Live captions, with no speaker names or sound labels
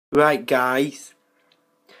Right guys,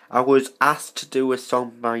 I was asked to do a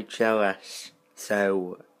song by Jealous,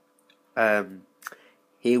 so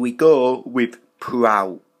here we go with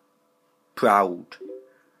Proud.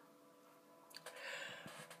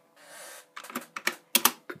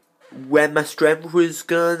 When my strength was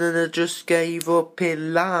gone and I just gave up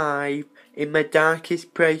in life, in my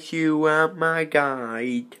darkest place you are my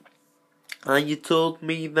guide. And you told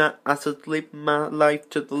me that I should live my life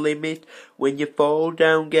to the limit. When you fall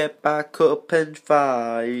down, get back up and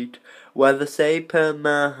fight. Well, the shape of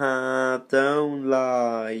my heart don't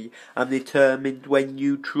lie. I'm determined when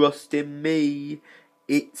you trust in me.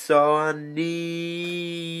 It's all I need.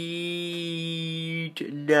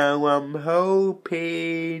 Now I'm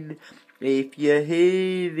hoping if you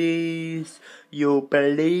hear this, you'll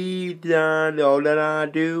believe that all that I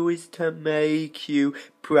do is to make you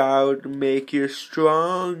proud, make you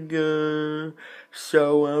stronger.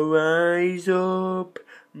 So I rise up,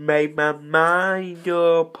 make my mind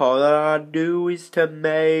up. All that I do is to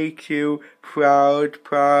make you proud,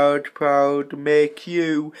 make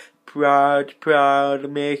you proud,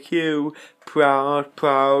 make you proud.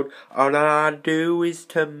 All that I do is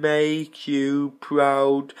to make you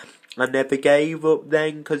proud. I never gave up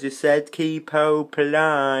then, 'cause you said keep hope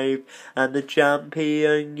alive, and the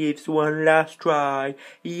champion gives one last try.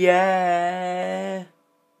 Yeah,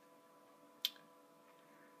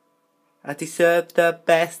 I deserve the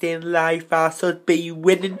best in life, I should be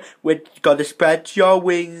winning. We've got to spread your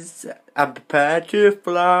wings and prepare to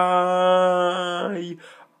fly.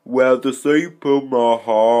 Well, the shape of my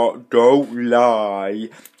heart don't lie.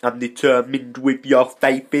 I'm determined with your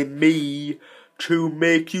faith in me to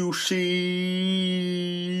make you see.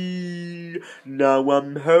 Now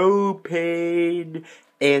I'm hoping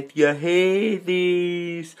if you hear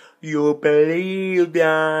this, you'll believe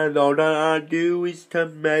that all that I do is to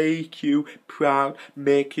make you proud,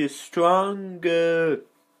 make you stronger.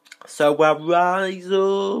 So I rise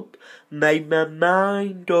up, make my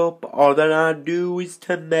mind up. All that I do is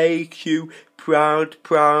to make you proud,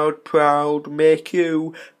 make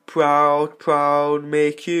you proud,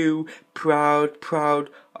 make you proud.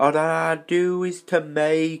 All that I do is to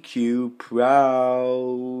make you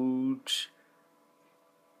proud.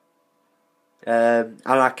 And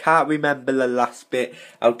I can't remember the last bit.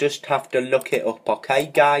 I'll just have to look it up, okay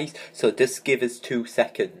guys? So just give us 2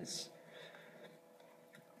 seconds.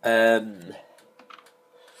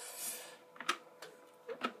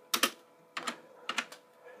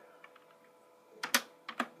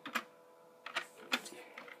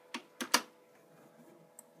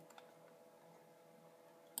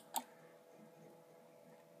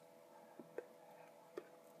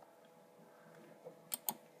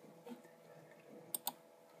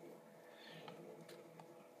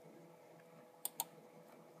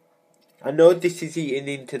 I know this is eating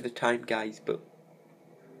into the time, guys, but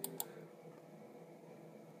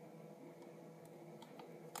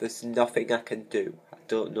there's nothing I can do. I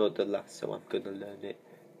don't know the last, so I'm gonna learn it.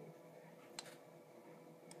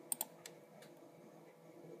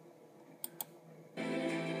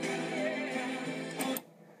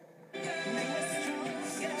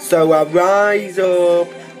 So I rise up,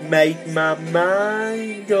 make my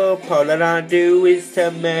mind up. All that I do is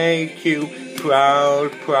to make you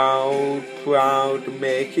proud, make you proud,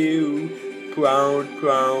 make you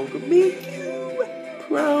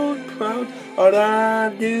proud. All that I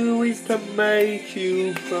do is to make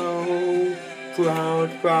you proud,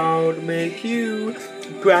 make you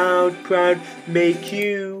proud, make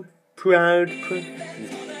you proud.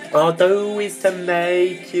 All I do is to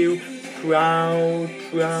make you prouder.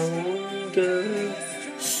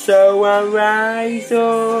 So I rise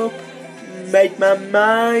up, make my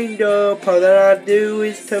mind up. All that I do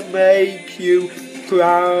is to make you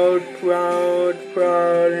proud,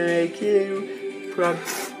 make you proud.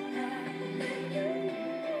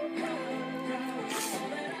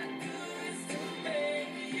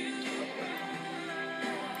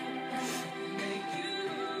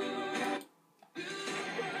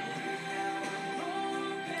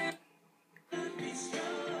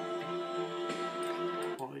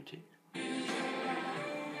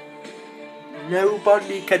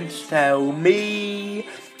 Nobody can tell me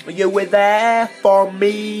you were there for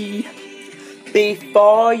me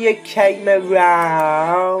before you came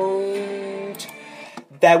around.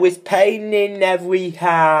 There was pain in every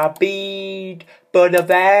heartbeat, but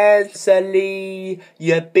eventually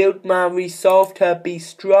you built my resolve to be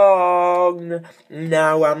strong.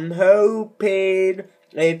 Now I'm hoping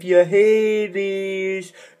if you hear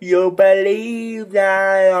this, you'll believe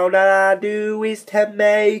that all that I do is to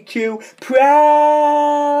make you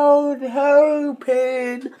proud.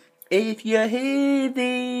 Hoping If you hear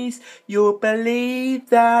this, you'll believe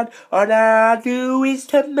that all I do is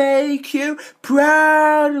to make you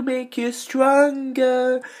proud, make you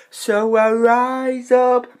stronger. So I rise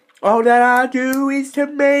up. All that I do is to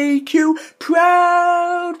make you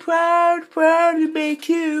proud, proud, proud, to make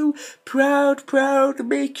you proud, proud, to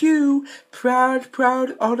make you proud,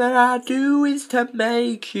 proud. All that I do is to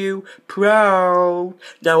make you proud.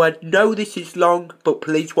 Now I know this is long, but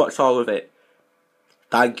please watch all of it.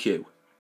 Thank you.